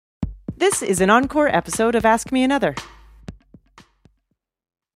This is an encore episode of Ask Me Another.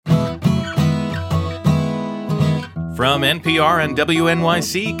 From NPR and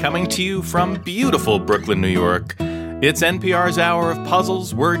WNYC, coming to you from beautiful Brooklyn, New York, it's NPR's hour of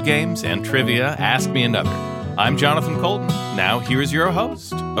puzzles, word games, and trivia. Ask Me Another. I'm Jonathan Colton. Now here's your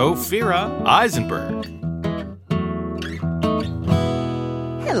host, Ophira Eisenberg.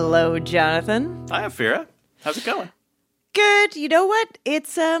 Hello, Jonathan. Hi, Ophira. How's it going? Good. You know what?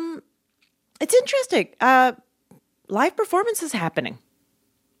 It's interesting. Live performances happening.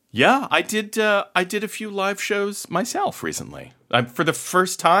 Yeah, I did a few live shows myself recently. For the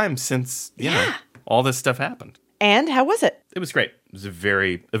first time since, you know, all this stuff happened. And how was it? It was great. It was a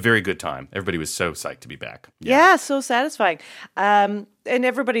very good time. Everybody was so psyched to be back. Yeah, so satisfying. And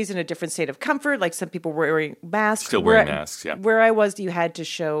everybody's in a different state of comfort. Like some people were wearing masks. Still wearing masks, yeah. Where I was, you had to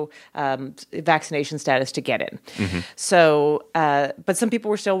show vaccination status to get in. Mm-hmm. So, but some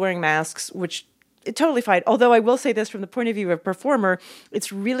people were still wearing masks, which totally fine. Although I will say this from the point of view of a performer,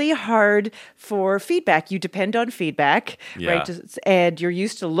 it's really hard for feedback. You depend on feedback, right? And you're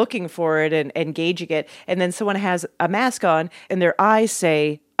used to looking for it and engaging it. And then someone has a mask on and their eyes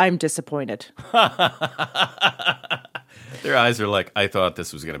say, I'm disappointed. Their eyes are like, I thought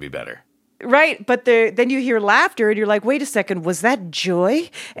this was going to be better. Right. But then you hear laughter and you're like, wait a second, was that joy?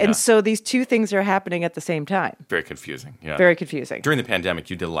 And so these two things are happening at the same time. Very confusing. Yeah. Very confusing. During the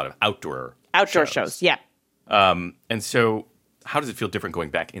pandemic, you did a lot of outdoor shows. Yeah. And so how does it feel different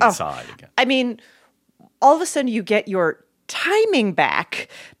going back inside again? I mean, all of a sudden you get your timing back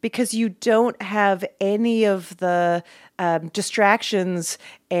because you don't have any of the distractions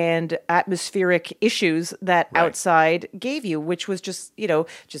and atmospheric issues that outside gave you, which was just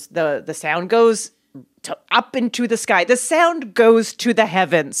the sound goes up into the sky. The sound goes to the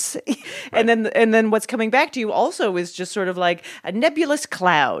heavens. And then what's coming back to you also is just sort of like a nebulous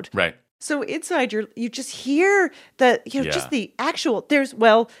cloud. Right. So inside you just hear just the actual, there's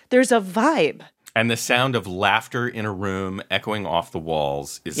a vibe. And the sound of laughter in a room echoing off the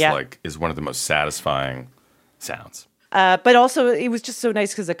walls is one of the most satisfying sounds. But also, it was just so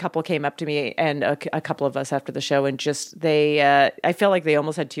nice because a couple came up to me and a couple of us after the show, and I felt like they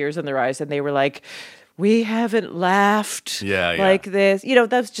almost had tears in their eyes, and they were like, "We haven't laughed like this."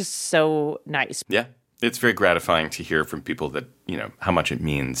 That's just so nice. Yeah, it's very gratifying to hear from people that how much it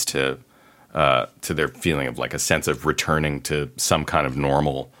means to their feeling of like a sense of returning to some kind of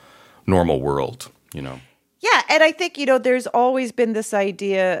normal world. Yeah, and I think, there's always been this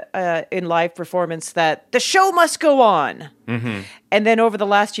idea in live performance that the show must go on. Mm-hmm. And then over the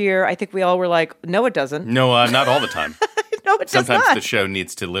last year, I think we all were like, no, it doesn't. No, not all the time. No, it does not. Sometimes the show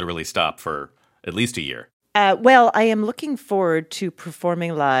needs to literally stop for at least a year. Well, I am looking forward to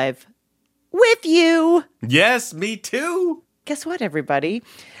performing live with you. Yes, me too. Guess what, everybody?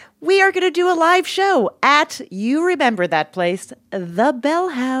 We are going to do a live show at, you remember that place, the Bell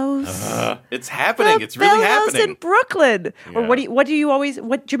House. It's happening. It's really happening. happening. Bell House in Brooklyn. Yeah. Or what do you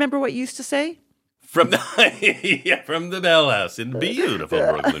remember what you used to say? From the Bell House in beautiful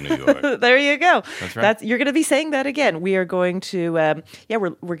Brooklyn, New York. There you go. That's right. You're going to be saying that again. We are going to,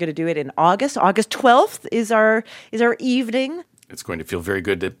 we're going to do it in August. August 12th is our evening. It's going to feel very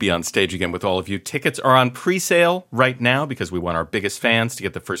good to be on stage again with all of you. Tickets are on pre-sale right now because we want our biggest fans to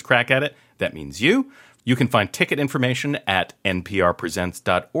get the first crack at it. That means you. You can find ticket information at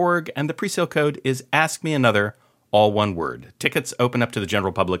nprpresents.org, and the pre-sale code is Ask Me Another, all one word. Tickets open up to the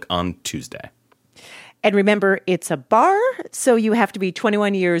general public on Tuesday. And remember, it's a bar, so you have to be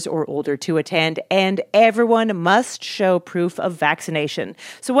 21 years or older to attend, and everyone must show proof of vaccination.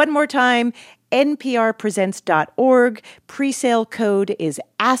 So one more time, nprpresents.org. Presale code is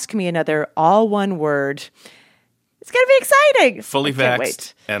Ask Me Another, all one word. It's going to be exciting. Fully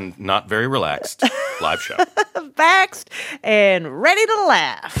vaxxed and not very relaxed. Live show. Vaxxed and ready to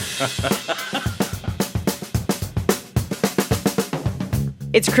laugh.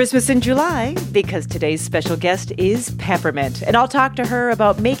 It's Christmas in July because today's special guest is Peppermint, and I'll talk to her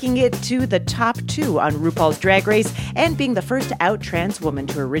about making it to the top 2 on RuPaul's Drag Race and being the first out trans woman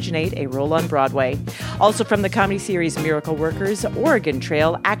to originate a role on Broadway. Also from the comedy series Miracle Workers, Oregon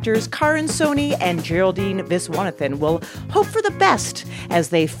Trail, actors Karan Soni and Geraldine Viswanathan will hope for the best as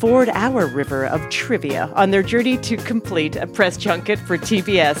they ford our river of trivia on their journey to complete a press junket for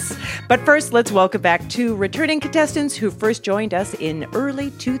TBS. But first, let's welcome back 2 returning contestants who first joined us in early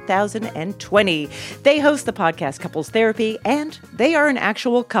 2020. They host the podcast Couples Therapy, and they are an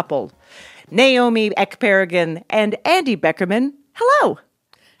actual couple. Naomi Ekperigin and Andy Beckerman, hello.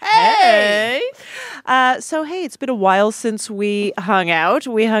 Hey! So, hey, it's been a while since we hung out.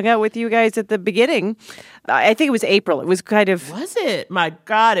 We hung out with you guys at the beginning. I think it was April. It was kind of... Was it? My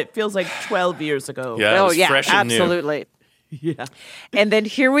God, it feels like 12 years ago. Yeah, it was fresh and new. absolutely. Yeah. And then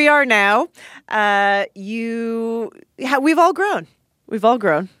here we are now. We've all grown. We've all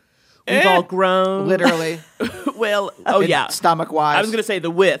grown. We've all grown. Literally. Well, Stomach-wise. I was going to say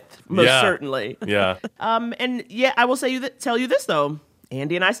the width, most Yeah. certainly. Yeah. And yeah, I will tell you this, though.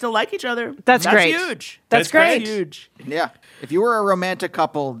 Andy and I still like each other. That's great. Huge. That's great. That's huge. Yeah. If you were a romantic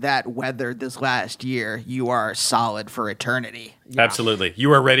couple that weathered this last year, you are solid for eternity. Absolutely.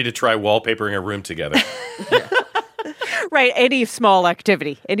 You are ready to try wallpapering a room together. Right. Any small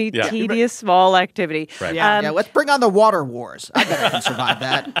activity. Any Yeah. tedious small activity. Right. Yeah. Yeah, let's bring on the water wars. I bet I can survive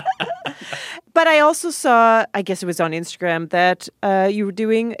that. But I also saw, I guess it was on Instagram, that you were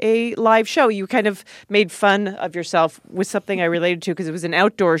doing a live show. You kind of made fun of yourself with something I related to because it was an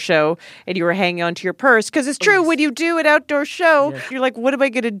outdoor show and you were hanging onto your purse. Because it's true, when you do an outdoor show, you're like, what am I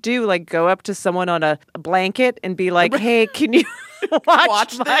going to do? Like go up to someone on a blanket and be like, hey, can you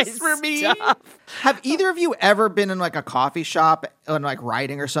watch my this for me? stuff? Have either of you ever been in like a coffee shop and like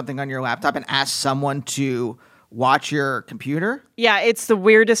writing or something on your laptop and asked someone to watch your computer? Yeah, it's the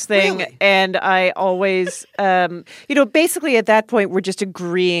weirdest thing. Really? And I always, basically at that point, we're just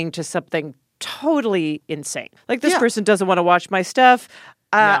agreeing to something totally insane. Like this Yeah. person doesn't want to watch my stuff.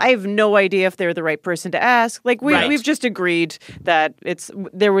 I have no idea if they're the right person to ask. Like we've just agreed that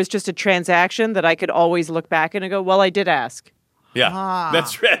there was just a transaction that I could always look back and go, well, I did ask. Yeah.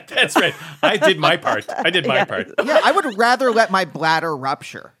 That's right. That's right. I did my part. My part. Yeah, I would rather let my bladder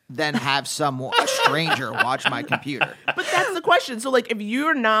rupture than have a stranger watch my computer. But that's the question. So, like, if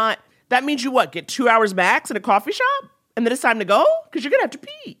you're not, that means you get 2 hours max in a coffee shop? And then it's time to go? Because you're going to have to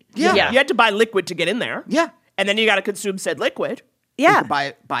pee. Yeah. You had to buy liquid to get in there. Yeah. And then you got to consume said liquid. Yeah.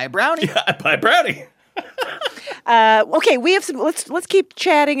 Buy a brownie. I buy brownie. Okay, we have some. Let's keep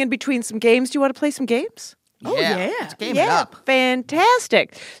chatting in between some games. Do you want to play some games? Oh, yeah. Let's game it up.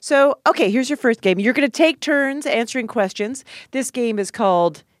 Fantastic. So, okay, here's your first game. You're going to take turns answering questions. This game is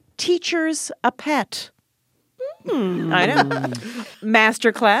called Teacher's a Pet. I know.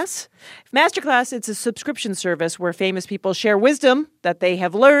 Masterclass. Masterclass, it's a subscription service where famous people share wisdom that they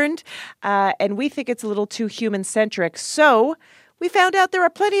have learned, and we think it's a little too human-centric. So we found out there are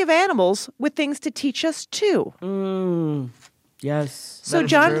plenty of animals with things to teach us, too. Yes. So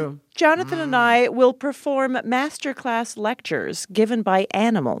Jonathan and I will perform masterclass lectures given by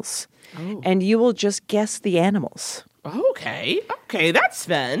animals, and you will just guess the animals. Okay, that's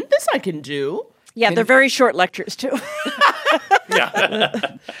fun. This I can do. Yeah, they're very short lectures, too.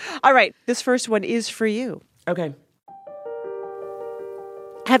 Yeah. All right, this first one is for you. Okay.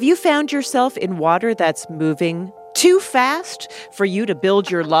 Have you found yourself in water that's moving too fast for you to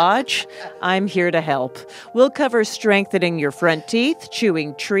build your lodge? I'm here to help. We'll cover strengthening your front teeth,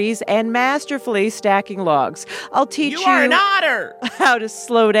 chewing trees, and masterfully stacking logs. I'll teach You are an otter. how to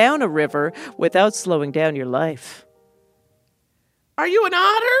slow down a river without slowing down your life. Are you an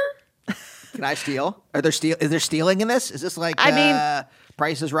otter? Can I steal? Is there stealing in this? Is this like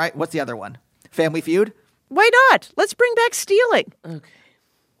Price is Right? What's the other one? Family Feud? Why not? Let's bring back stealing. Okay.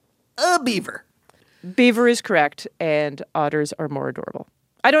 A beaver. Beaver is correct, and otters are more adorable.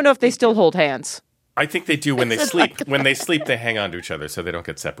 I don't know if they still hold hands. I think they do when they sleep. When they sleep, they hang on to each other so they don't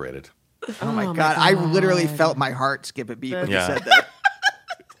get separated. Oh my God. I literally felt my heart skip a beat when you said that.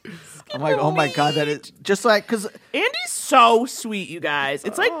 I'm like, oh my God, that is just like, because Andy's so sweet, you guys.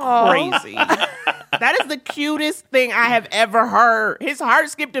 It's like crazy. That is the cutest thing I have ever heard. His heart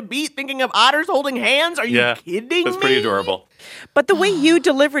skipped a beat thinking of otters holding hands. Are you kidding me? It was pretty adorable. But the way you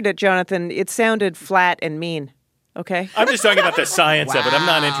delivered it, Jonathan, it sounded flat and mean. Okay? I'm just talking about the science of it. I'm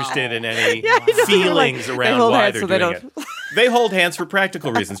not interested in any feelings They around hold why hands they're so they doing it. They hold hands for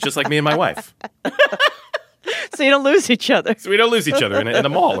practical reasons, just like me and my wife. So you don't lose each other. So we don't lose each other in a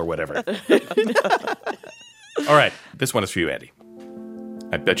mall or whatever. All right, this one is for you, Andy.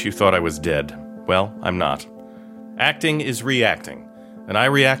 I bet you thought I was dead. Well, I'm not. Acting is reacting, and I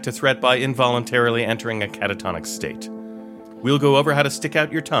react to threat by involuntarily entering a catatonic state. We'll go over how to stick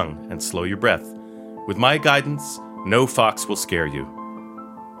out your tongue and slow your breath. With my guidance, no fox will scare you.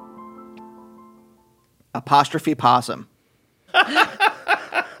 apostrophe possum.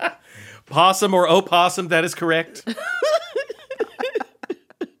 Possum or opossum, that is correct.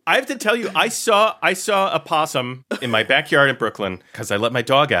 I have to tell you, I saw a possum in my backyard in Brooklyn because I let my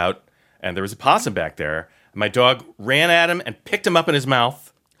dog out, and there was a possum back there. My dog ran at him and picked him up in his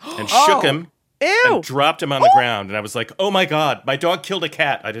mouth and shook him and dropped him on the ground. And I was like, oh my God, my dog killed a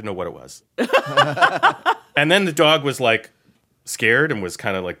cat. I didn't know what it was. And then the dog was like scared and was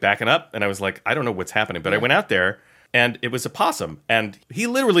kind of like backing up. And I was like, I don't know what's happening. But I went out there and it was a possum. And he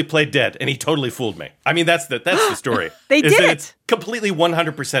literally played dead and he totally fooled me. I mean, that's the story. They did it. It's completely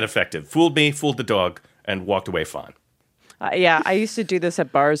 100% effective. Fooled me, fooled the dog, and walked away fine. Yeah, I used to do this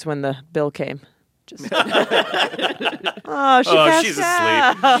at bars when the bill came. Just she's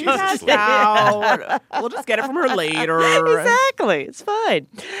asleep. She's asleep. Out. We'll just get it from her later. Exactly. It's fine.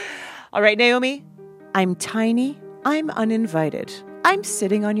 All right, Naomi. I'm tiny. I'm uninvited. I'm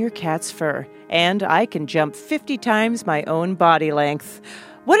sitting on your cat's fur. And I can jump 50 times my own body length.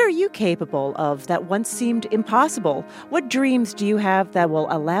 What are you capable of that once seemed impossible? What dreams do you have that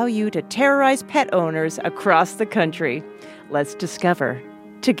will allow you to terrorize pet owners across the country? Let's discover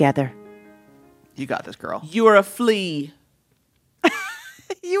together. You got this, girl. You are a flea.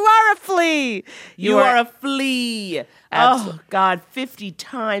 You are a flea. You are a flea. Oh, God, 50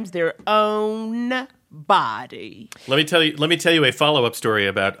 times their own body. Let me tell you a follow-up story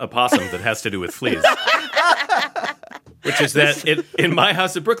about a possum that has to do with fleas. Which is that in my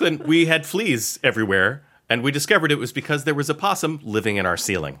house in Brooklyn, we had fleas everywhere, and we discovered it was because there was a possum living in our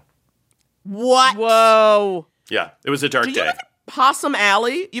ceiling. What? Whoa. Yeah, it was a dark Do you day. live in Possum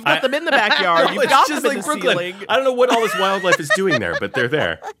Alley? You've got them in the backyard. You've It's got just them in like the Brooklyn. ceiling. I don't know what all this wildlife is doing there, but they're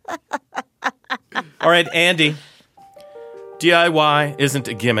there. All right, Andy. DIY isn't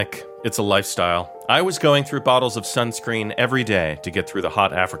a gimmick. It's a lifestyle. I was going through bottles of sunscreen every day to get through the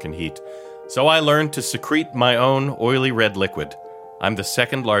hot African heat. So I learned to secrete my own oily red liquid. I'm the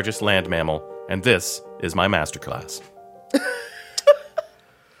second largest land mammal, and this is my masterclass.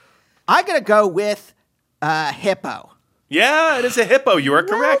 I'm going to go with hippo. Yeah, it is a hippo. You are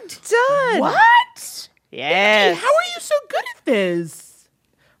correct. Done. What? Yes. How are you so good at this?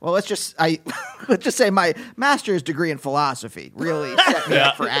 Well, let's just say my master's degree in philosophy really set me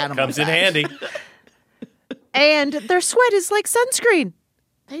up for animal Comes in facts. handy. And their sweat is like sunscreen.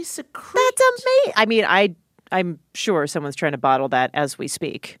 They secrete. That's amazing. I mean, I'm sure someone's trying to bottle that as we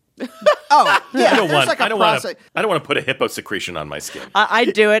speak. Oh, yeah. I don't there's like a process. want to put a hippo secretion on my skin. I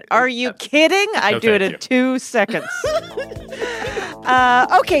do it. Are you kidding? I No, do it thank in you. 2 seconds.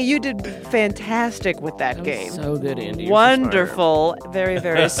 Okay, you did fantastic with that game. So good, Andy. You're so Wonderful. Very,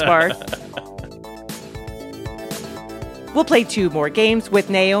 very smart. We'll play 2 more games with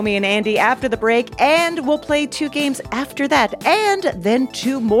Naomi and Andy after the break, and we'll play 2 games after that, and then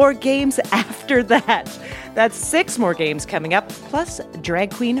 2 more games after that. That's 6 more games coming up, plus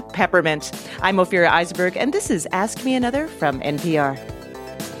Drag Queen Peppermint. I'm Ophira Eisenberg, and this is Ask Me Another from NPR.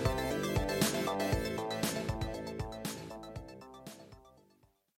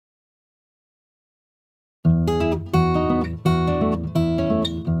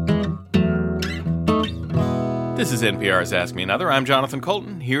 This is NPR's Ask Me Another. I'm Jonathan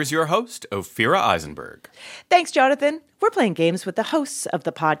Colton. Here's your host, Ophira Eisenberg. Thanks, Jonathan. We're playing games with the hosts of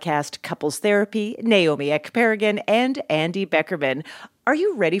the podcast Couples Therapy, Naomi Ekperigin and Andy Beckerman. Are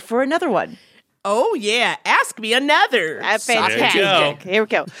you ready for another one? Oh, yeah. Ask me another. Fantastic. go. Here we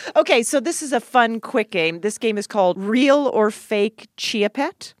go. Okay, so this is a fun, quick game. This game is called Real or Fake Chia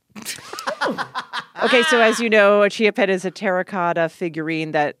Pet. Okay, so as you know, a chia pet is a terracotta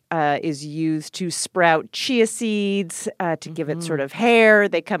figurine that is used to sprout chia seeds to give it sort of hair.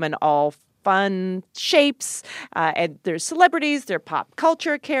 They come in all fun shapes, and there's celebrities, there are pop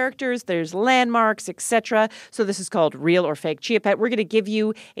culture characters, there's landmarks, etc. So this is called Real or Fake Chia Pet. We're going to give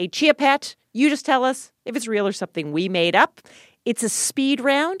you a chia pet. You just tell us if it's real or something we made up. It's a speed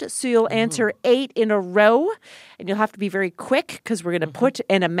round, so you'll answer 8 in a row, and you'll have to be very quick because we're going to put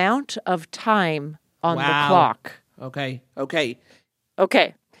an amount of time on the clock. Okay.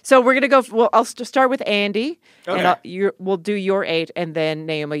 Okay, so we're going to go. Well, I'll start with Andy, Okay. and we'll do your 8, and then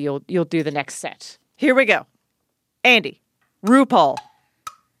Naomi, you'll do the next set. Here we go. Andy, RuPaul.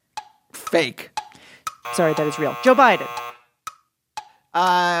 Fake. Sorry, that is real. Joe Biden.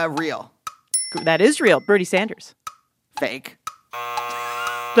 Real. That is real. Bernie Sanders. Fake.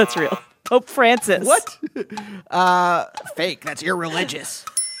 That's real. Pope Francis. What? Fake. That's irreligious.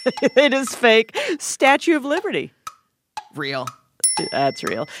 It is fake. Statue of Liberty. Real. That's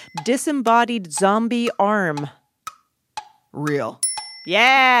real. Disembodied zombie arm. Real.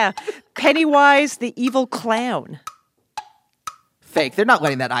 Yeah. Pennywise the evil clown. Fake. They're not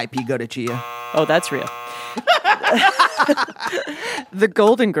letting that IP go to Chia. Oh, that's real. The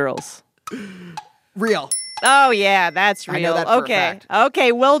Golden Girls. Real. Oh, yeah, that's real. I know that for a okay. fact.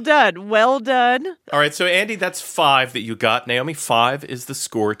 Okay, well done. Well done. All right, so Andy, that's 5 that you got. Naomi, 5 is the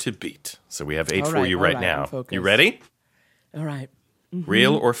score to beat. So we have 8 All for right, you all right right, now. I'm focused. You ready? All right.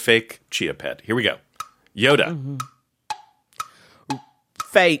 Real or fake chia pet? Here we go. Yoda.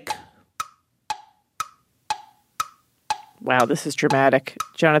 Fake. Wow, this is dramatic.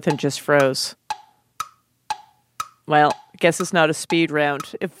 Jonathan just froze. Well, I guess it's not a speed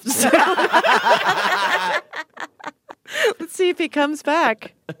round. Let's see if he comes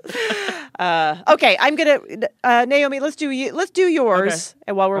back. Okay, I'm gonna Naomi. Let's do yours,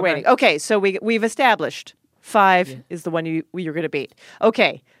 and while we're waiting. Okay, so we've established 5 is the one you're gonna beat.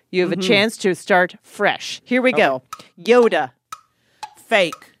 Okay, you have a chance to start fresh. Here we go. Yoda.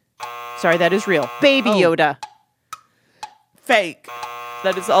 Fake. Sorry, that is real. Baby Yoda. Fake.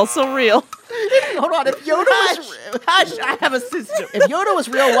 That is also real. Hold on, if Yoda was Hush, I have a system. if Yoda was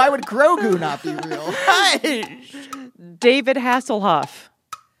real, why would Grogu not be real? Hush. David Hasselhoff.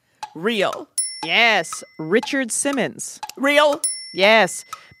 Real. Yes. Richard Simmons. Real. Yes.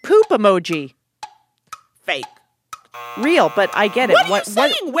 Poop emoji. Fake. Real, but I get it. What are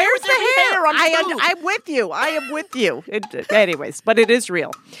you saying? Where's the hair on food? I'm with you. I am with you. Anyways, but it is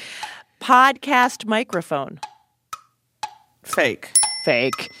real. Podcast microphone. Fake.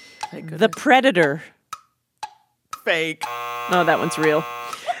 Fake. The Predator. Fake. No, that one's real.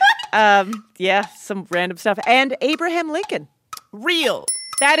 Yeah, some random stuff. And Abraham Lincoln. Real.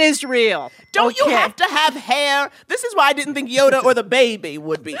 That is real. Don't you have to have hair? This is why I didn't think Yoda or the baby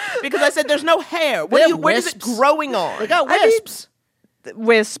would be. Because I said there's no hair. Where is it growing on? They got wisps.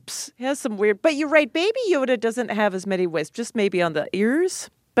 Wisps. He has some weird. But you're right. Baby Yoda doesn't have as many wisps, just maybe on the ears.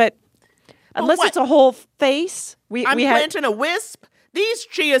 But unless what? it's a whole face, I'm planting a wisp. These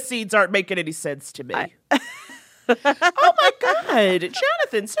chia seeds aren't making any sense to me. Oh my God.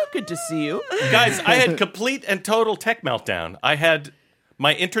 Jonathan, so good to see you. Guys, I had complete and total tech meltdown.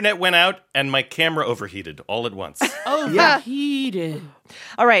 My internet went out and my camera overheated all at once. Overheated.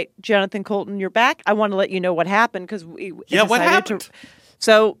 All right, Jonathan Colton, you're back. I want to let you know what happened because we what decided happened?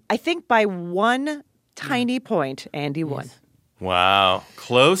 So I think by one tiny point, Andy won. Wow.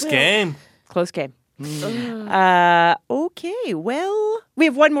 Close game. Close game. Okay, well, we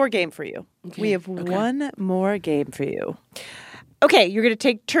have one more game for you. One more game for you. Okay, you're going to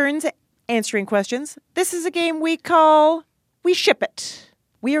take turns answering questions. This is a game we call We Ship It.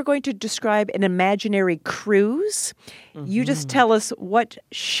 We are going to describe an imaginary cruise. You just tell us what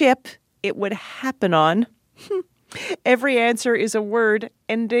ship it would happen on. Every answer is a word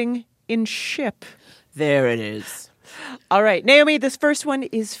ending in ship. There it is. All right, Naomi, this first one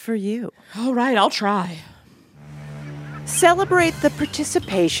is for you. All right, I'll try. Celebrate the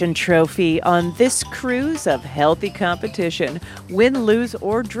participation trophy on this cruise of healthy competition. Win, lose,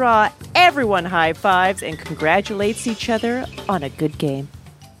 or draw, everyone high fives and congratulates each other on a good game.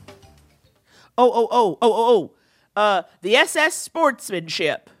 The SS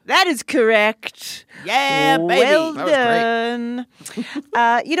Sportsmanship. That is correct. Yeah, baby. Well That was great. done.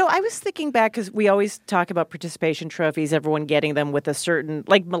 I was thinking back because we always talk about participation trophies, everyone getting them with a certain,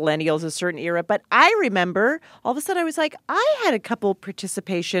 like millennials, a certain era. But I remember all of a sudden I was like, I had a couple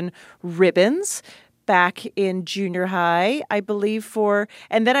participation ribbons back in junior high, I believe,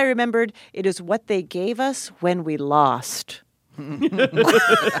 and then I remembered it is what they gave us when we lost.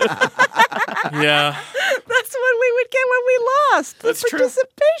 Yeah. That's what we would get when we lost. The That's true.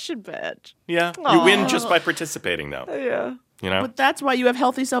 participation badge. Yeah. You win just by participating, though. Yeah. You know? But that's why you have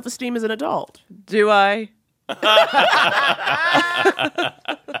healthy self-esteem as an adult. Do I?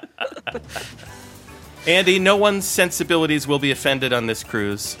 Andy, no one's sensibilities will be offended on this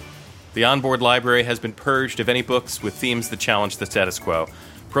cruise. The onboard library has been purged of any books with themes that challenge the status quo.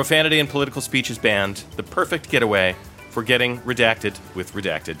 Profanity and political speech is banned. The perfect getaway for getting redacted with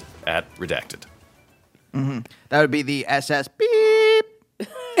redacted at redacted. Mm-hmm. That would be the SS beep.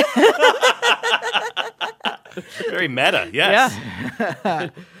 Very meta, yes. Yeah.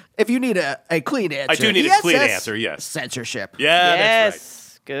 If you need a clean answer. I do need the a clean SS answer, yes. Censorship. Yeah, that's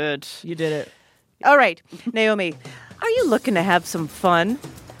Yes. Good. You did it. All right, Naomi, are you looking to have some fun?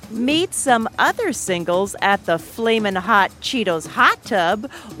 Meet some other singles at the Flamin' Hot Cheetos Hot Tub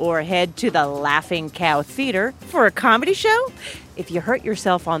or head to the Laughing Cow Theater for a comedy show? If you hurt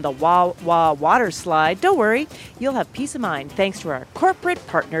yourself on the Wah Wah water slide, don't worry. You'll have peace of mind thanks to our corporate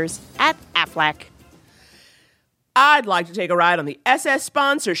partners at Aflac. I'd like to take a ride on the SS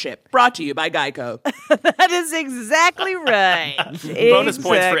Sponsorship, brought to you by Geico. That is exactly right. Bonus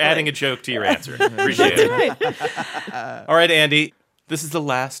points for adding a joke to your answer. Appreciate it. All right, Andy, this is the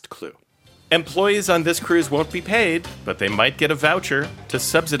last clue. Employees on this cruise won't be paid, but they might get a voucher to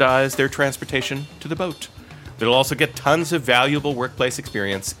subsidize their transportation to the boat. They'll also get tons of valuable workplace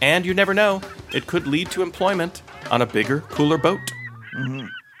experience, and you never know, it could lead to employment on a bigger, cooler boat. Mm-hmm.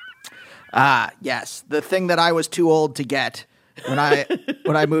 Yes. The thing that I was too old to get when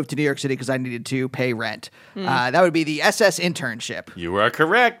I moved to New York City because I needed to pay rent. That would be the SS internship. You are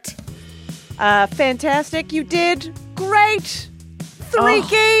correct. Fantastic. You did great. 3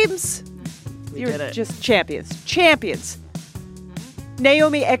 games. You're did it. just champions.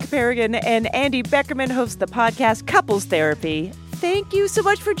 Naomi Ekperigin and Andy Beckerman host the podcast Couples Therapy. Thank you so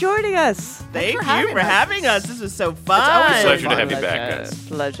much for joining us. Thank you for having us. This was so fun. always so Pleasure to fun. have you back, guys.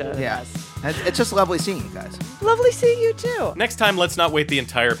 Pleasure. Yeah. It's just lovely seeing you guys. Lovely seeing you too. Next time, let's not wait the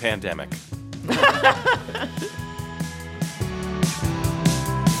entire pandemic.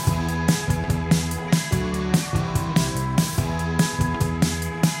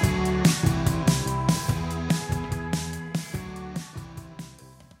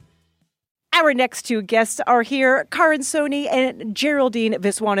 Our next 2 guests are here. Karan Soni and Geraldine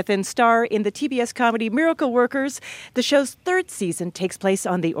Viswanathan star in the TBS comedy Miracle Workers. The show's 3rd season takes place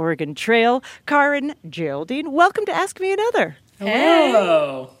on the Oregon Trail. Karan, Geraldine, welcome to Ask Me Another.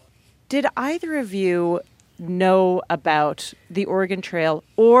 Hello. Did either of you know about the Oregon Trail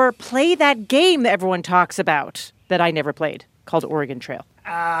or play that game that everyone talks about that I never played called Oregon Trail?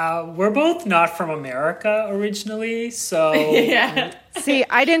 We're both not from America originally, so Yeah. See,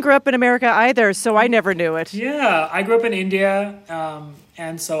 I didn't grow up in America either, so I never knew it. yeah, I grew up in India,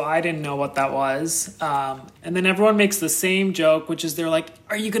 and so I didn't know what that was. And then everyone makes the same joke, which is they're like,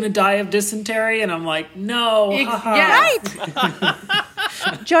 "Are you gonna die of dysentery?" And I'm like, "No." haha." Yeah.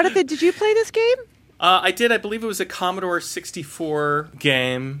 Jonathan, did you play this game? I did. I believe it was a Commodore 64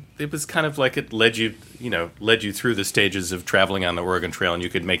 game. It was kind of like it led you through the stages of traveling on the Oregon Trail, and you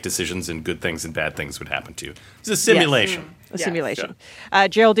could make decisions, and good things and bad things would happen to you. It was a simulation. A simulation.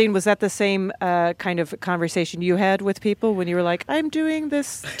 Geraldine, was that the same kind of conversation you had with people when you were like, I'm doing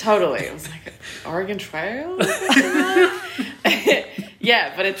this? Totally. It was like Oregon Trail.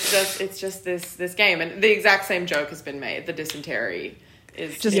 Yeah, but it's just this game, and the exact same joke has been made. The dysentery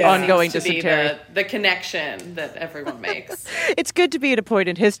is Just it ongoing seems to be dysentery. the connection that everyone makes. It's good to be at a point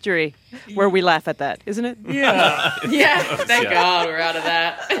in history where we laugh at that, isn't it? Yeah. Yeah, thank Yeah. God we're out of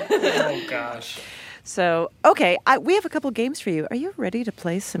that. Oh gosh. So, okay, we have a couple games for you. Are you ready to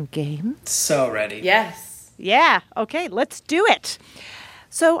play some games? So ready. Yes. Yeah, okay, let's do it.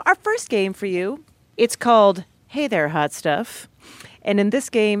 So, our first game for you, it's called Hey There, Hot Stuff. And in this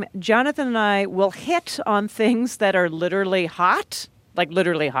game, Jonathan and I will hit on things that are literally hot, like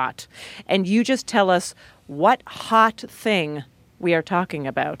literally hot. And you just tell us what hot thing we are talking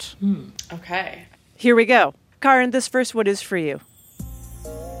about. Okay. Here we go. Karan, this first one is for you.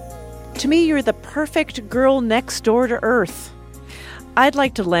 To me, you're the perfect girl next door to Earth. I'd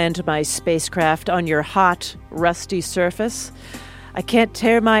like to land my spacecraft on your hot, rusty surface. I can't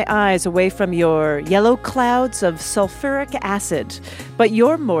tear my eyes away from your yellow clouds of sulfuric acid. But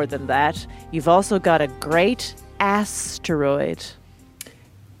you're more than that. You've also got a great asteroid.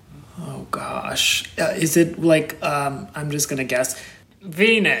 Oh gosh. Is it like I'm just gonna guess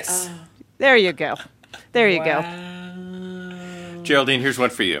Venus? There you go. There you go. Geraldine, here's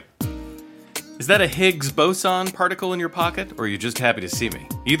one for you. Is that a Higgs boson particle in your pocket, or are you just happy to see me?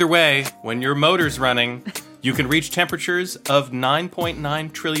 Either way, when your motor's running, you can reach temperatures of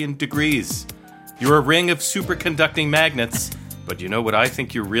 9.9 trillion degrees. You're a ring of superconducting magnets, but you know what I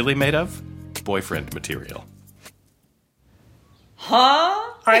think you're really made of? Boyfriend material.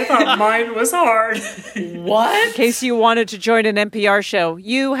 Huh? I thought mine was hard. What? In case you wanted to join an NPR show,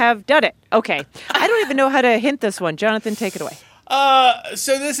 you have done it. Okay. I don't even know how to hint this one. Jonathan, take it away.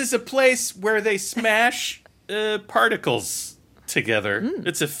 So this is a place where they smash particles together.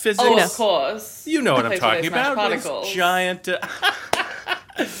 It's a physics. Oh, of course. You know what I'm Place where they talking smash about. Those particles. giant.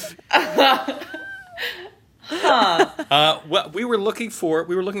 What we were looking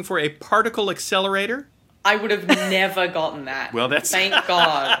for a particle accelerator. I would have never gotten that. Well, that's- Thank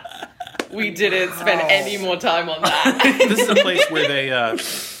God we didn't spend any more time on that. This is a place where they.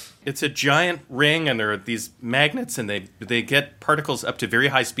 It's a giant ring, and there are these magnets, and they get particles up to very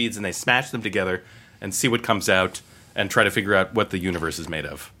high speeds, and they smash them together and see what comes out, and try to figure out what the universe is made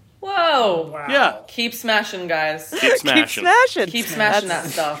of. Whoa. Wow. Yeah, Keep smashing, guys. keep smashing. Keep smashing. Keep smashing that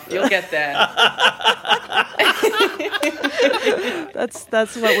stuff. You'll get there.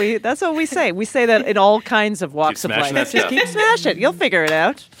 That's what we say. We say that in all kinds of walks of life. smashing that Just stuff. keep smashing. You'll figure it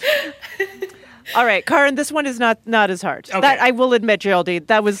out. All right, Karan, this one is not as hard. Okay. That I will admit, Geraldine,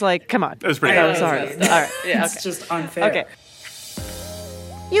 that was like, come on. That was pretty That hard. was hard. That's All right. Yeah, It's okay. just unfair. Okay.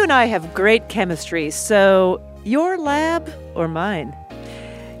 You and I have great chemistry, so your lab or mine?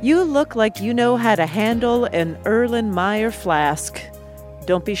 You look like you know how to handle an Erlenmeyer flask.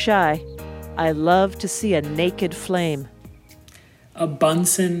 Don't be shy. I love to see a naked flame. A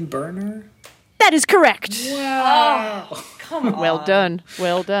Bunsen burner? That is correct. Come on. Well done.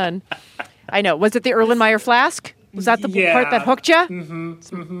 Well done. I know. Was it the Erlenmeyer flask? Was that the part that hooked you?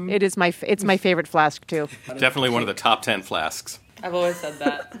 It is it's my favorite flask too. Definitely one of the top 10 flasks. I've always said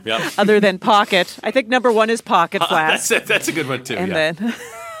that. Yep. Other than Pocket, I think number one is Pocket flask. That's a good one too. And yeah. then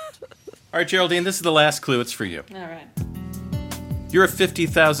All right, Geraldine, this is the last clue. It's for you. All right. You're a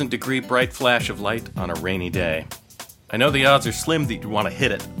 50,000 degree bright flash of light on a rainy day. I know the odds are slim that you want to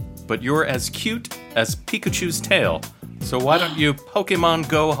hit it, but you're as cute as Pikachu's tail. So why don't you Pokemon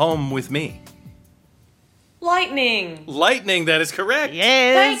Go home with me? Lightning. Lightning, that is correct.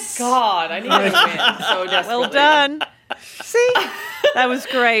 yes, Thank God. I need to win so desperately. well done. See, that was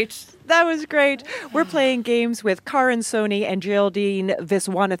great. That was great. We're playing games with Karan Soni and Geraldine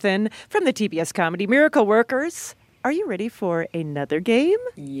Viswanathan from the TBS comedy Miracle Workers. Are you ready for another game?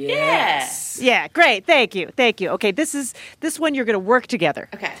 Yes. Yeah, great. Thank you. Okay, this one you're going to work together.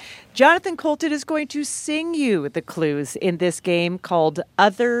 Okay. Jonathan Colton is going to sing you the clues in this game called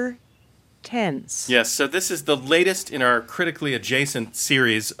Other Tens. Yes, so this is the latest in our critically adjacent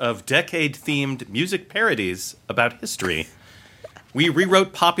series of decade-themed music parodies about history. We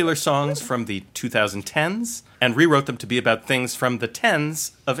rewrote popular songs from the 2010s and rewrote them to be about things from the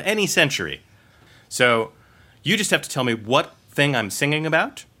tens of any century. So you just have to tell me what thing I'm singing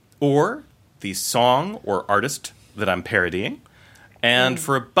about, or the song or artist that I'm parodying. And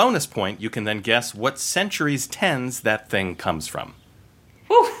for a bonus point, you can then guess what century's tens that thing comes from.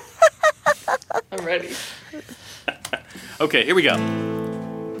 Whew. I'm ready. Okay, here we go.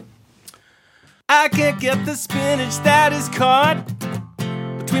 I can't get the spinach that is caught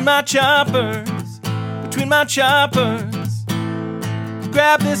between my choppers.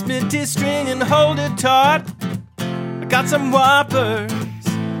 Grab this minty string and hold it taut. I got some whoppers.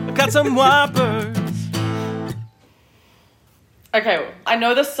 Okay, I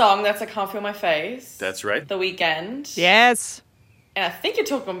know the song that's I Can't Feel My Face. That's right. The Weeknd. Yes. And I think you're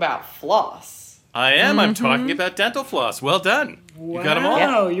talking about floss. I am. I'm talking about dental floss. Well done. Wow, You got them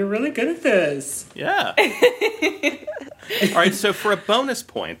all. you're really good at this. Yeah. All right, so for a bonus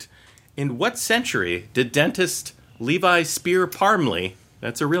point, in what century did dentist Levi Spear Parmley,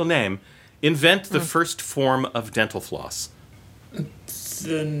 that's a real name, invent the first form of dental floss?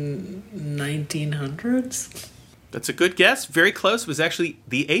 The 1900s? That's a good guess. Very close. It was actually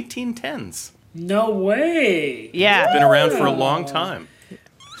the 1810s. No way. Yeah. Been around for a long time.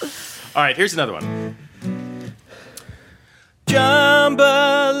 All right, here's another one.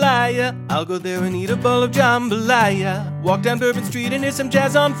 Jambalaya, I'll go there and eat a bowl of jambalaya. Walk down Bourbon Street and hear some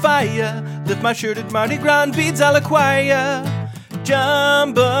jazz on fire. Lift my shirt at Mardi Gras and beads I'll acquire.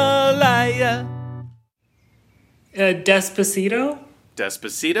 Jambalaya. Despacito?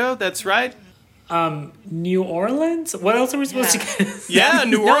 Despacito, that's right. New Orleans? What else are we supposed to get? Yeah,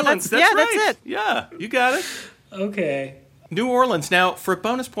 New Orleans, that's right. that's it. Yeah, you got it. Okay. New Orleans. Now, for a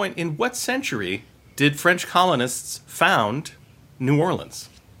bonus point, in what century did French colonists found New Orleans?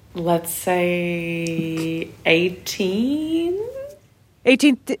 Let's say 18th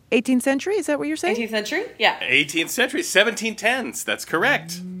 18th century, is that what you're saying? century? Yeah. 18th century, 1710s. That's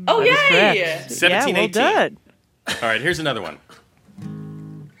correct. Oh, yay! Correct. 1718. Yeah, well done. All right, here's another one.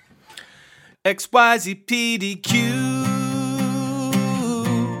 XYZPDQ,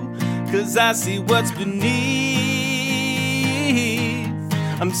 'cause I see what's beneath.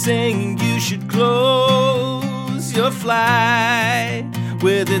 I'm saying you should close your fly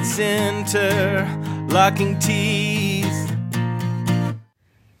with its interlocking teeth.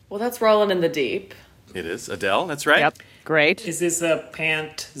 Well, that's Rolling in the Deep. It is Adele, that's right. Yep, great. Is this a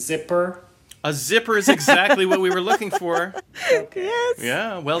pant zipper? A zipper is exactly what we were looking for. Yes.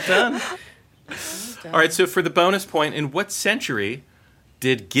 Yeah, well done. All right, so for the bonus point, in what century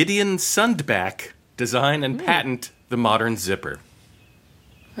did Gideon Sundback design and patent the modern zipper?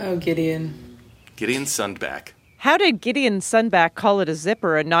 Oh, Gideon. Gideon Sundback. How did Gideon Sunback call it a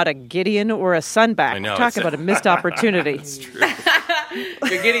zipper and not a Gideon or a Sunback? I know, Talk it's- about a missed opportunity. It's true.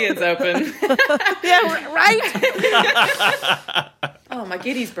 Your Gideon's open. Yeah, right? Oh, my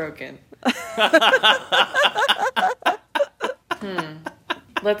Giddy's broken.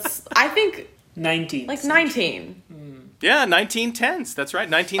 I think 19. like 19. Yeah, 1910s. That's right.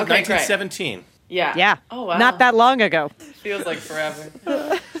 1917. Yeah. Yeah. Oh, wow. Not that long ago. Feels like forever.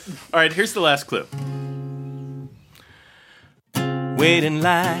 All right, here's the last clue. Wait in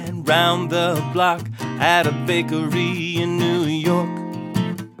line round the block at a bakery in New York.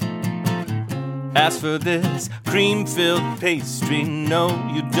 Ask for this cream-filled pastry. No,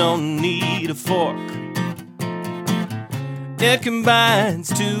 you don't need a fork. It combines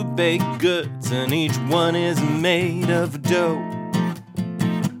two baked goods, and each one is made of dough.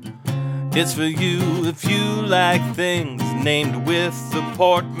 It's for you if you like things named with the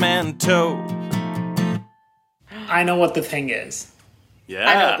portmanteau. I know what the thing is. Yeah.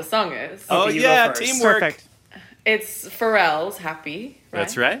 I know what the song is. Oh, Okay, you go yeah, first. teamwork. Perfect. It's Pharrell's Happy. Right?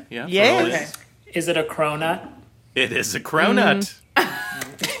 That's right. Yeah. Yeah. Pharrell Okay. Is it a cronut? It is a cronut.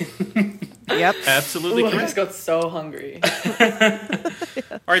 Yep. Absolutely Ooh, I correct. just got so hungry. All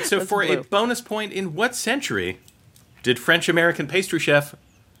right, so for blue. a bonus point, in what century did French-American pastry chef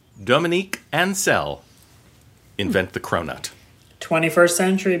Dominique Ansel invent the cronut? 21st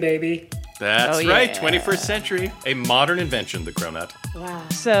century, baby. That's Oh, right, yeah. 21st century. A modern invention, the cronut. Wow.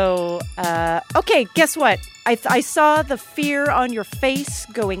 So, okay, guess what? I saw the fear on your face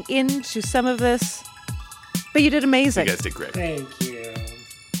going into some of this, but you did amazing. You guys did great. Thank you.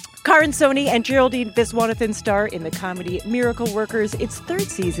 Karan Soni and Geraldine Viswanathan star in the comedy Miracle Workers. Its third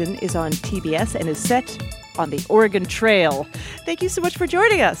season is on TBS and is set on the Oregon Trail. Thank you so much for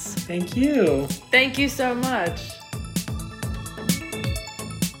joining us. Thank you. Thank you so much.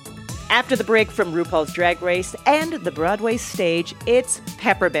 After the break from RuPaul's Drag Race and the Broadway stage, it's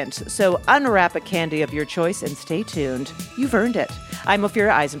peppermint. So unwrap a candy of your choice and stay tuned. You've earned it. I'm Ophira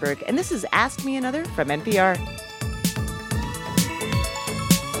Eisenberg, and this is Ask Me Another from NPR.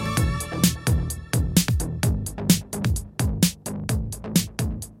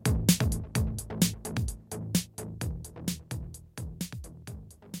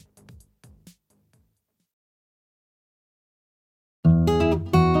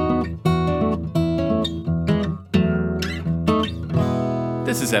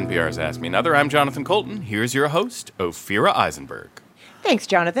 This is NPR's Ask Me Another. I'm Jonathan Colton. Here's your host, Ophira Eisenberg. Thanks,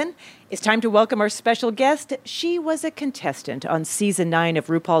 Jonathan. It's time to welcome our special guest. She was a contestant on season 9 of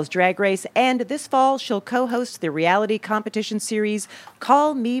RuPaul's Drag Race, and this fall she'll co-host the reality competition series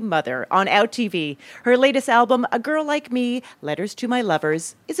Call Me Mother on Out TV. Her latest album, A Girl Like Me, Letters to My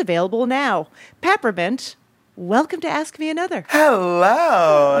Lovers, is available now. Peppermint, welcome to Ask Me Another.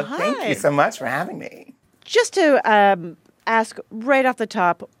 Hello. Hi. Thank you so much for having me. Just to ask right off the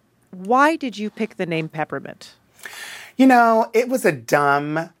top, why did you pick the name Peppermint? You know, it was a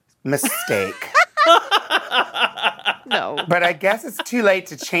dumb mistake. No. But I guess it's too late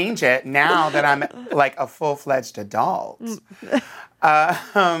to change it now that I'm like a full-fledged adult.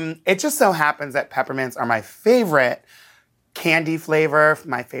 It just so happens that peppermints are my favorite candy flavor,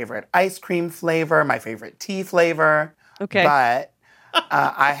 my favorite ice cream flavor, my favorite tea flavor. Okay. But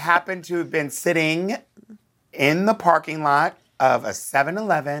I happen to have been sitting in the parking lot of a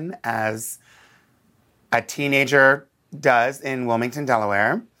 7-Eleven as a teenager does in Wilmington,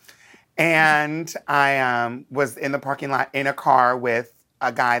 Delaware. And I was in the parking lot in a car with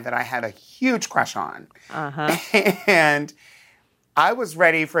a guy that I had a huge crush on. And I was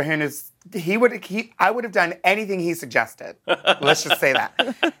ready for him to, I would have done anything he suggested. Let's just say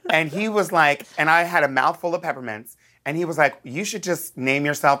that. And he was like, and I had a mouthful of peppermints. And he was like, you should just name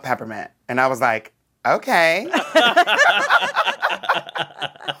yourself Peppermint. And I was like, okay.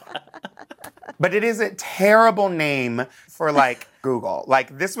 But it is a terrible name for like Google.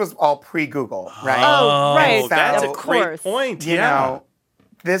 Like this was all pre-Google, right? Oh, right. So, That's a Of great course. point. You yeah. know,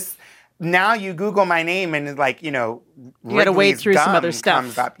 this now you Google my name and it's like, you know, You gotta wade Wrigley's through some gum other stuff.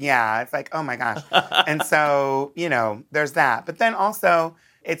 comes up. Yeah, it's like, oh my gosh. And so, you know, there's that. But then also,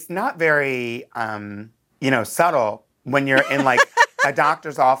 it's not very, subtle when you're in like a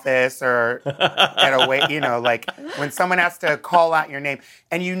doctor's office or at a wait, like when someone has to call out your name.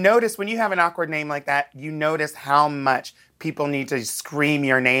 And you notice when you have an awkward name like that, you notice how much people need to scream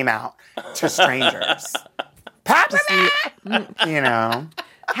your name out to strangers. Peppermint!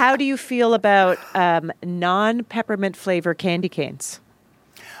 How do you feel about non-peppermint flavor candy canes?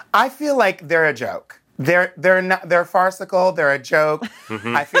 I feel like they're a joke. They're farcical. They're a joke.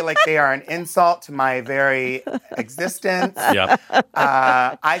 I feel like they are an insult to my very existence. Yeah.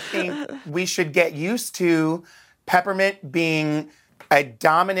 I think we should get used to peppermint being a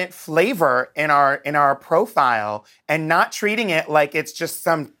dominant flavor in our profile and not treating it like it's just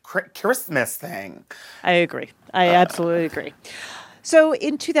some Christmas thing. I agree. I absolutely agree. So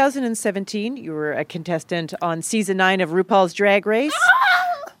in 2017, you were a contestant on season 9 of RuPaul's Drag Race.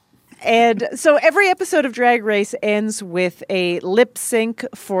 And so every episode of Drag Race ends with a lip sync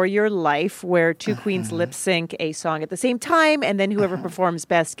for your life, where two queens lip sync a song at the same time, and then whoever performs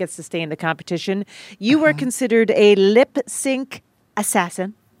best gets to stay in the competition. You were considered a lip sync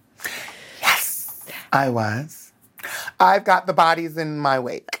assassin. Yes, I was. I've got the bodies in my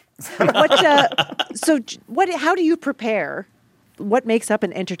wake. How do you prepare? What makes up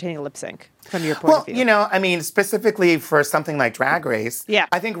an entertaining lip sync from your point of view? Specifically for something like Drag Race, Yeah.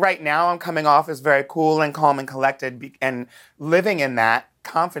 I think right now I'm coming off as very cool and calm and collected and living in that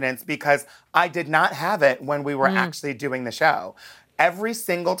confidence because I did not have it when we were actually doing the show. Every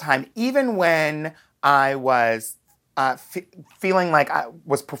single time, even when I was feeling like I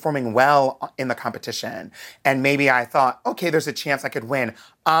was performing well in the competition. And maybe I thought, okay, there's a chance I could win.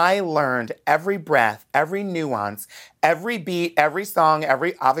 I learned every breath, every nuance, every beat, every song,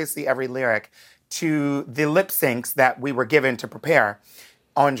 obviously every lyric to the lip syncs that we were given to prepare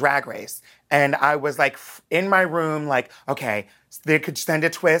on Drag Race. And I was like in my room, like, okay, they could send a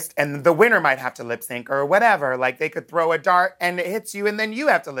twist and the winner might have to lip sync or whatever. Like they could throw a dart and it hits you and then you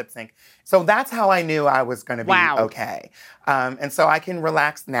have to lip sync. So that's how I knew I was going to be okay. And so I can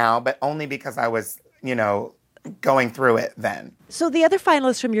relax now, but only because I was, going through it then. So the other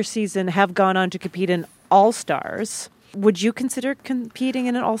finalists from your season have gone on to compete in All Stars. Would you consider competing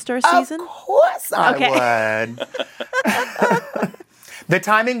in an All Star season? Of course I would. The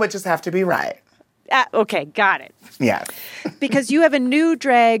timing would just have to be right. Okay, got it. Yeah. Because you have a new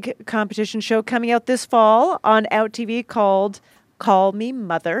drag competition show coming out this fall on Out TV called Call Me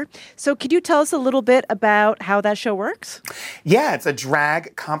Mother. So could you tell us a little bit about how that show works? Yeah, it's a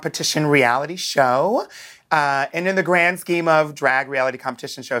drag competition reality show. And in the grand scheme of drag reality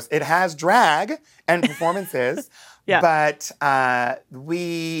competition shows, it has drag and performances. Yeah. But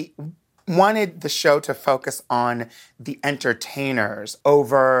we wanted the show to focus on the entertainers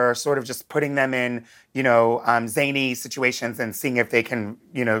over sort of just putting them in, zany situations and seeing if they can,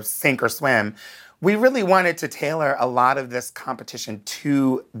 sink or swim. We really wanted to tailor a lot of this competition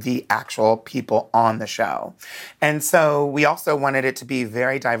to the actual people on the show. And so we also wanted it to be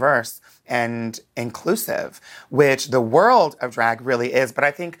very diverse and inclusive, which the world of drag really is. But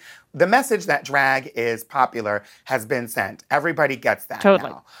I think the message that drag is popular has been sent. Everybody gets that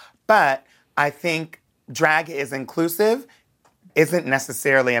now. But I think drag is inclusive isn't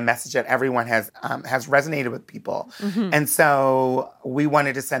necessarily a message that everyone has resonated with people. Mm-hmm. And so we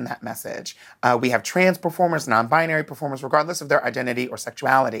wanted to send that message. We have trans performers, non-binary performers, regardless of their identity or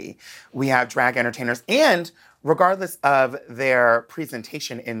sexuality. We have drag entertainers, and regardless of their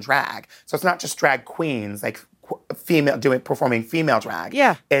presentation in drag. So it's not just drag queens, like performing female drag.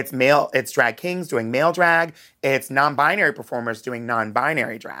 Yeah. It's drag kings doing male drag. It's non-binary performers doing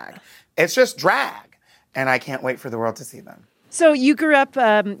non-binary drag. It's just drag. And I can't wait for the world to see them. So you grew up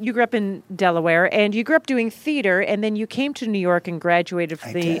in Delaware, and you grew up doing theater, and then you came to New York and graduated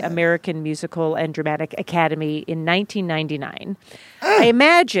from the American Musical and Dramatic Academy in 1999. I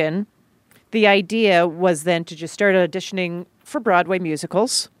imagine the idea was then to just start auditioning for Broadway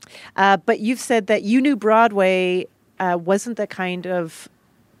musicals. But you've said that you knew Broadway wasn't the kind of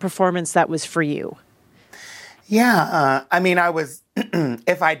performance that was for you. Yeah. I was,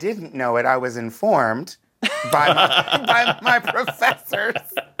 if I didn't know it, I was informed by my professors.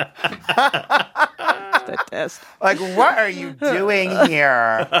 The test. Like, what are you doing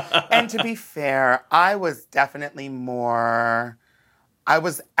here? And to be fair, I was definitely I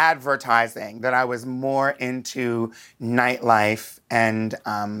was advertising that I was more into nightlife and,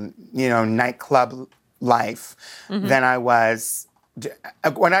 nightclub life than I was.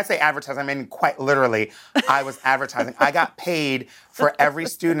 When I say advertising, I mean quite literally, I was advertising. I got paid for every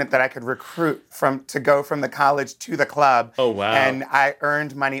student that I could recruit to go from the college to the club. Oh, wow. And I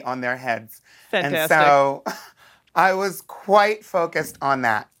earned money on their heads. Fantastic. And so I was quite focused on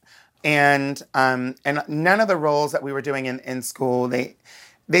that. And none of the roles that we were doing in school, they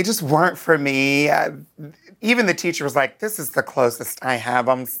just weren't for me. Even the teacher was like, this is the closest I have.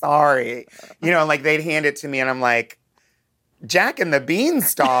 I'm sorry. They'd hand it to me and I'm like, Jack and the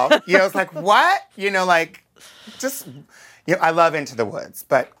Beanstalk. It's like, what? I love Into the Woods,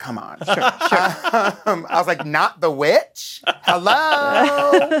 but come on. Sure. I was like, not the witch?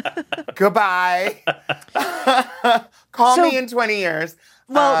 Hello? Goodbye. Call me in 20 years.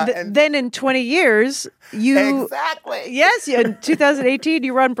 Well, then in 20 years, you... Exactly. Yes, in 2018,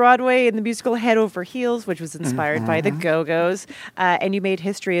 you were on Broadway in the musical Head Over Heels, which was inspired by the Go-Go's. And you made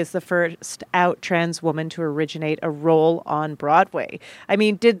history as the first out trans woman to originate a role on Broadway. I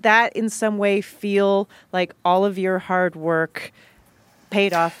mean, did that in some way feel like all of your hard work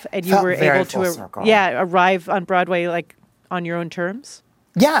paid off and you were able to arrive on Broadway on your own terms?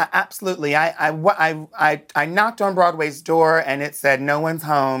 Yeah, absolutely. I knocked on Broadway's door and it said, no one's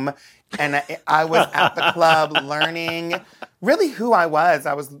home. And I was at the club learning really who I was.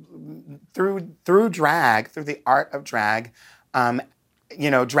 I was through drag, through the art of drag.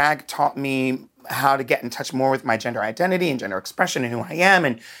 Drag taught me how to get in touch more with my gender identity and gender expression and who I am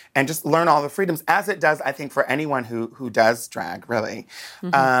and just learn all the freedoms, as it does, I think, for anyone who does drag, really.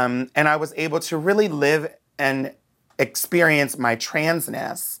 Mm-hmm. And I was able to really live and experience my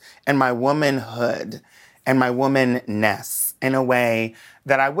transness and my womanhood and my womanness in a way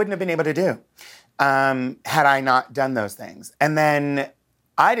that I wouldn't have been able to do had I not done those things. And then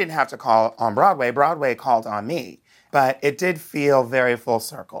I didn't have to call on Broadway. Broadway called on me. but it did feel very full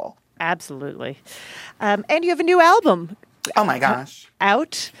circle. Absolutely. And you have a new album Oh my gosh.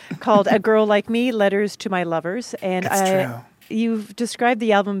 out called A Girl Like Me, Letters to My Lovers. And It's true. You've described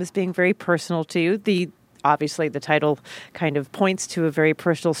the album as being very personal to you. Obviously, the title kind of points to a very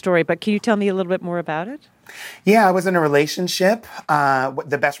personal story, but can you tell me a little bit more about it? Yeah, I was in a relationship,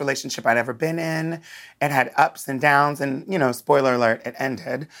 the best relationship I'd ever been in. It had ups and downs, and, spoiler alert, it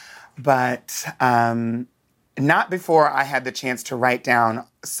ended. But not before I had the chance to write down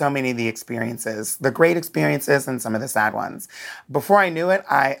so many of the experiences, the great experiences and some of the sad ones. Before I knew it,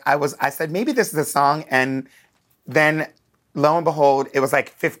 I said, maybe this is a song, and then lo and behold, it was like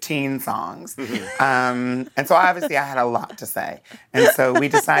 15 songs. And so obviously I had a lot to say. And so we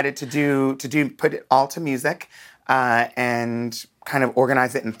decided to put it all to music and kind of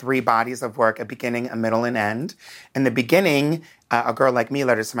organize it in 3 bodies of work, a beginning, a middle, and end. In the beginning, A Girl Like Me,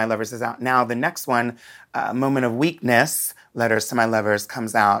 Letters to My Lovers is out now. The next one, Moment of Weakness, Letters to My Lovers,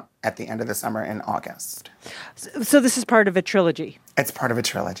 comes out at the end of the summer in August. So this is part of a trilogy. It's part of a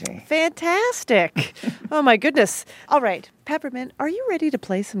trilogy. Fantastic. Oh, my goodness. All right, Peppermint, are you ready to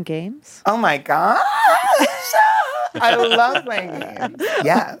play some games? Oh my gosh! I love playing games.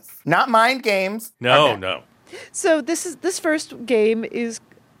 Yes. Not mind games. No, Okay. no. So this first game is,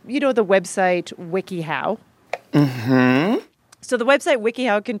 the website WikiHow. Mm-hmm. So the website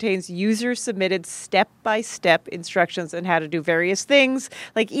WikiHow contains user-submitted step-by-step instructions on how to do various things,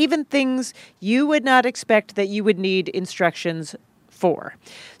 like even things you would not expect that you would need instructions for.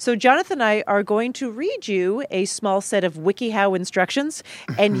 So Jonathan and I are going to read you a small set of WikiHow instructions,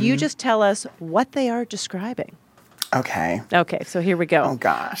 and you just tell us what they are describing. Okay. Okay, so here we go. Oh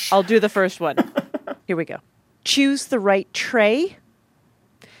gosh. I'll do the first one. Here we go. Choose the right tray.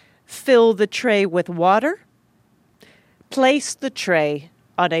 Fill the tray with water. Place the tray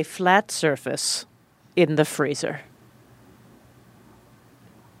on a flat surface in the freezer.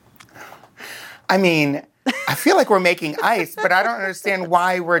 I mean, I feel like we're making ice, but I don't understand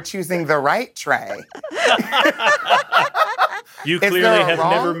why we're choosing the right tray. You there clearly a have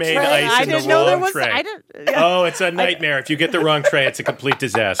wrong never made tray? ice I in didn't the know there wrong was. tray. I didn't. Oh, it's a nightmare. If you get the wrong tray, it's a complete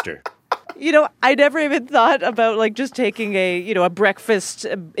disaster. I never even thought about just taking a breakfast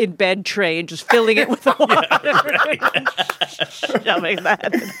in bed tray and just filling it with water. Shoving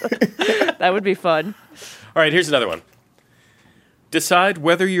that. That would be fun. All right, here's another one. Decide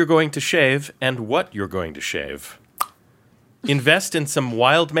whether you're going to shave and what you're going to shave. Invest in some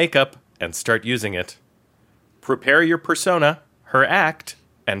wild makeup and start using it. Prepare your persona, her act,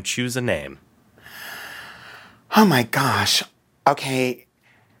 and choose a name. Oh my gosh. Okay.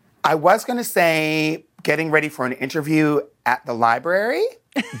 I was going to say getting ready for an interview at the library,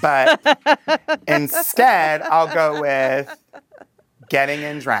 but instead I'll go with getting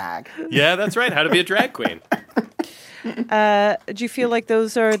in drag. Yeah, that's right. How to be a drag queen. Do you feel like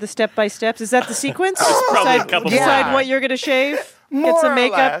those are the step-by-steps? Is that the sequence? probably a couple decide more. what you're going to shave, More get some or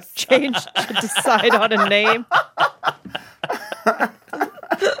makeup, less. change, decide on a name.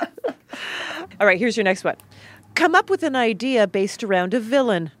 All right, here's your next one. Come up with an idea based around a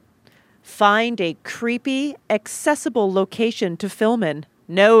villain. Find a creepy, accessible location to film in.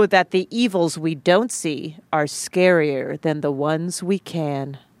 Know that the evils we don't see are scarier than the ones we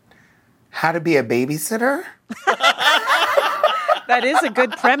can. How to be a babysitter? That is a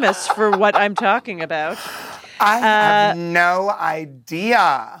good premise for what I'm talking about. I have no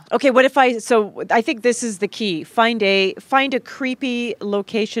idea. Okay, what if I think this is the key. Find a creepy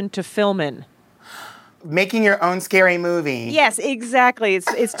location to film in. Making your own scary movie. Yes, exactly.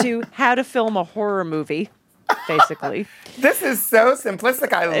 It's to how to film a horror movie, basically. This is so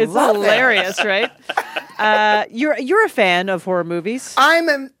simplistic. I It's love hilarious, it. right? You're a fan of horror movies. I'm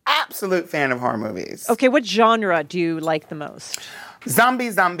an absolute fan of horror movies. Okay, what genre do you like the most?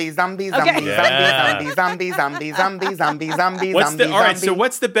 Zombie, zombie, zombie, Okay. zombie, Yeah. zombie, zombie, zombie, zombie, zombie, zombie, What's zombie, the all right? zombie. So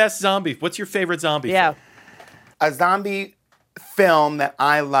what's the best zombie? What's your favorite zombie? Yeah. film? A zombie film that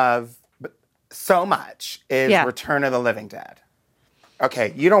I love so much is Yeah. Return of the Living Dead.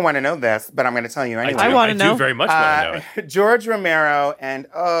 Okay, you don't want to know this, but I'm going to tell you anyway. I wanna know. do very much want to know it. George Romero and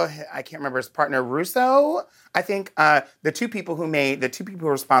I can't remember his partner Russo. I think the two people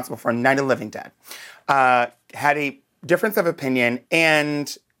responsible for Night of the Living Dead had a difference of opinion,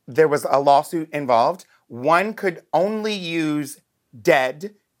 and there was a lawsuit involved. One could only use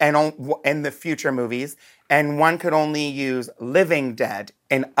dead in the future movies, and one could only use living dead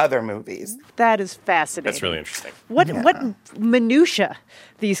in other movies. That is fascinating. That's really interesting. What minutia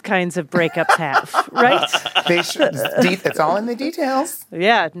these kinds of breakups have, right? It's all in the details.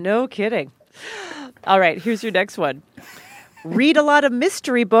 Yeah, no kidding. All right, here's your next one. Read a lot of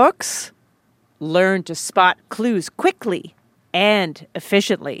mystery books Learn to spot clues quickly and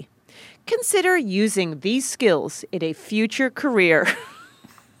efficiently. Consider using these skills in a future career.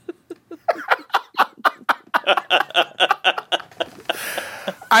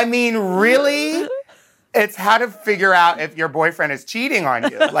 I mean, really? It's how to figure out if your boyfriend is cheating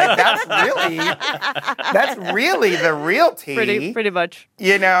on you. Like, that's really the real tea. Pretty much.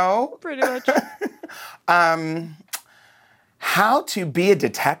 You know? Pretty much. How to be a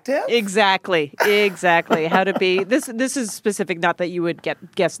detective? Exactly. How to be this is specific, not that you would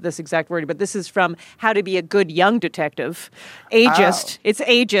guess this exact word, but this is from How to Be a Good Young Detective. Ageist. Oh. It's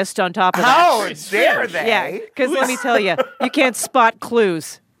ageist on top of that. How dare they? Yeah, because let me tell you, you can't spot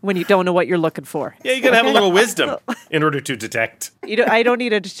clues when you don't know what you're looking for. Yeah, you got to have a little wisdom in order to detect. I don't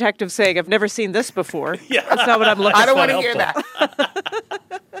need a detective saying, I've never seen this before. Yeah. That's not what I'm looking for. I don't want to hear that.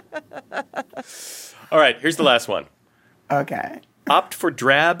 All right, here's the last one. Okay. Opt for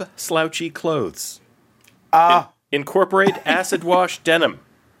drab, slouchy clothes. Oh. Incorporate acid wash denim.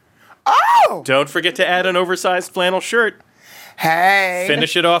 Oh! Don't forget to add an oversized flannel shirt. Hey.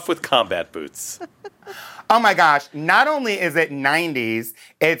 Finish it off with combat boots. Oh my gosh, not only is it 90s,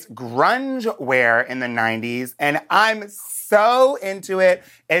 it's grunge wear in the 90s, and I'm so into it.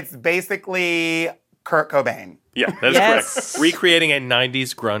 It's basically Kurt Cobain. Yeah, that's Yes. correct. Recreating a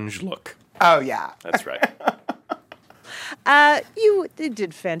 90s grunge look. Oh, yeah. That's right. You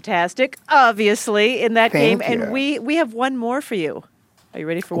did fantastic, obviously, in that Thank game. you. And we have one more for you. Are you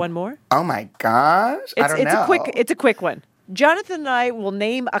ready for one more? Oh my gosh. I don't know. It's a quick one. Jonathan and I will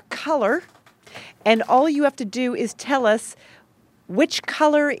name a color, and all you have to do is tell us which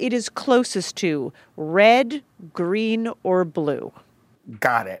color it is closest to, red, green, or blue.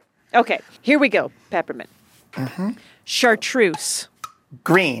 Got it. Okay, here we go, Peppermint. Chartreuse.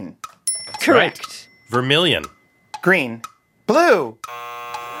 Green. Correct. Vermilion. Green. Blue.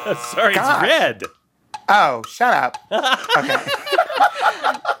 Sorry, Gosh. it's red. Oh, shut up. Okay.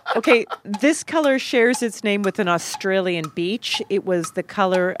 Okay, this color shares its name with an Australian beach. It was the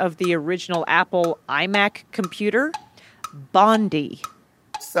color of the original Apple iMac computer, Bondi.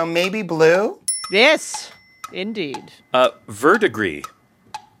 So maybe blue? Yes, indeed. Verdigris.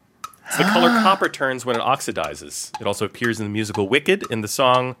 It's the color copper turns when it oxidizes. It also appears in the musical Wicked in the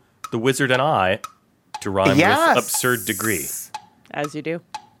song The Wizard and I to rhyme Yes. with absurd degree. As you do.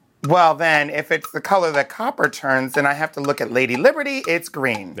 Well, then, if it's the color that copper turns, then I have to look at Lady Liberty. It's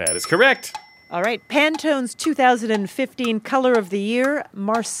green. That is correct. All right, Pantone's 2015 color of the year,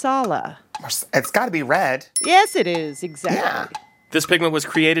 Marsala. It's got to be red. Yes, it is, exactly. Yeah. This pigment was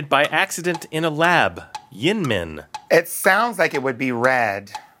created by accident in a lab. Yinmin. It sounds like it would be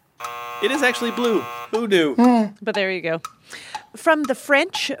red. It is actually blue. Who knew? But there you go. From the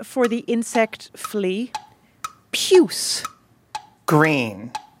French for the insect flea, puce.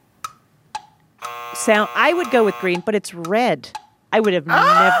 Green. I would go with green, but it's red. I would have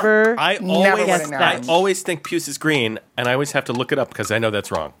never I Never guessed would've that. known. always think puce is green, and I always have to look it up because I know that's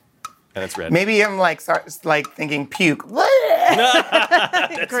wrong. And it's red. Maybe I'm like thinking puke.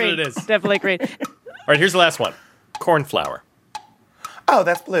 That's Green. what it is. Definitely green. All right, here's the last one. Cornflower. Oh,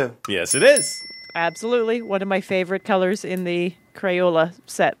 that's blue. Yes, it is. Absolutely. One of my favorite colors in the Crayola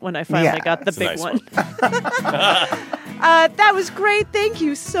set when I finally Yeah, got the it's a big nice one. That was great. Thank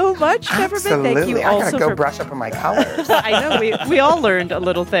you so much, Peppermint. Absolutely. Thank you I also gotta go for brush up on my colors. I know, we all learned a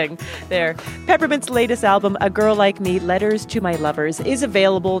little thing there. Peppermint's latest album, A Girl Like Me, Letters to My Lovers, is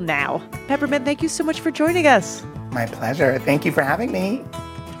available now. Peppermint, thank you so much for joining us. My pleasure. Thank you for having me.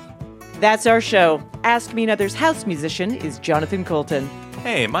 That's our show. Ask Me Another's house musician is Jonathan Colton.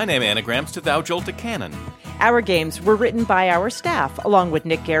 Hey, my name anagrams to Thou Jolt a Cannon. Our games were written by our staff, along with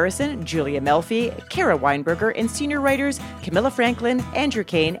Nick Garrison, Julia Melfi, Kara Weinberger, and senior writers Camilla Franklin, Andrew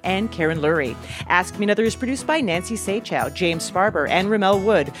Kane, and Karen Lurie. Ask Me Another is produced by Nancy Sachow, James Sparber, and Ramel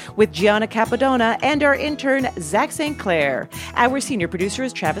Wood, with Gianna Capadona and our intern, Zach St. Clair. Our senior producer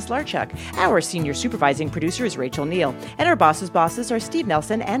is Travis Larchuk. Our senior supervising producer is Rachel Neal. And our bosses are Steve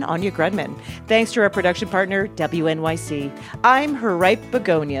Nelson and Anya Grudman. Thanks to our production partner, WNYC. I'm Her Ripe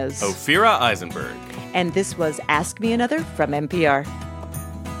Begonias. Ophira Eisenberg. And this was Ask Me Another from NPR.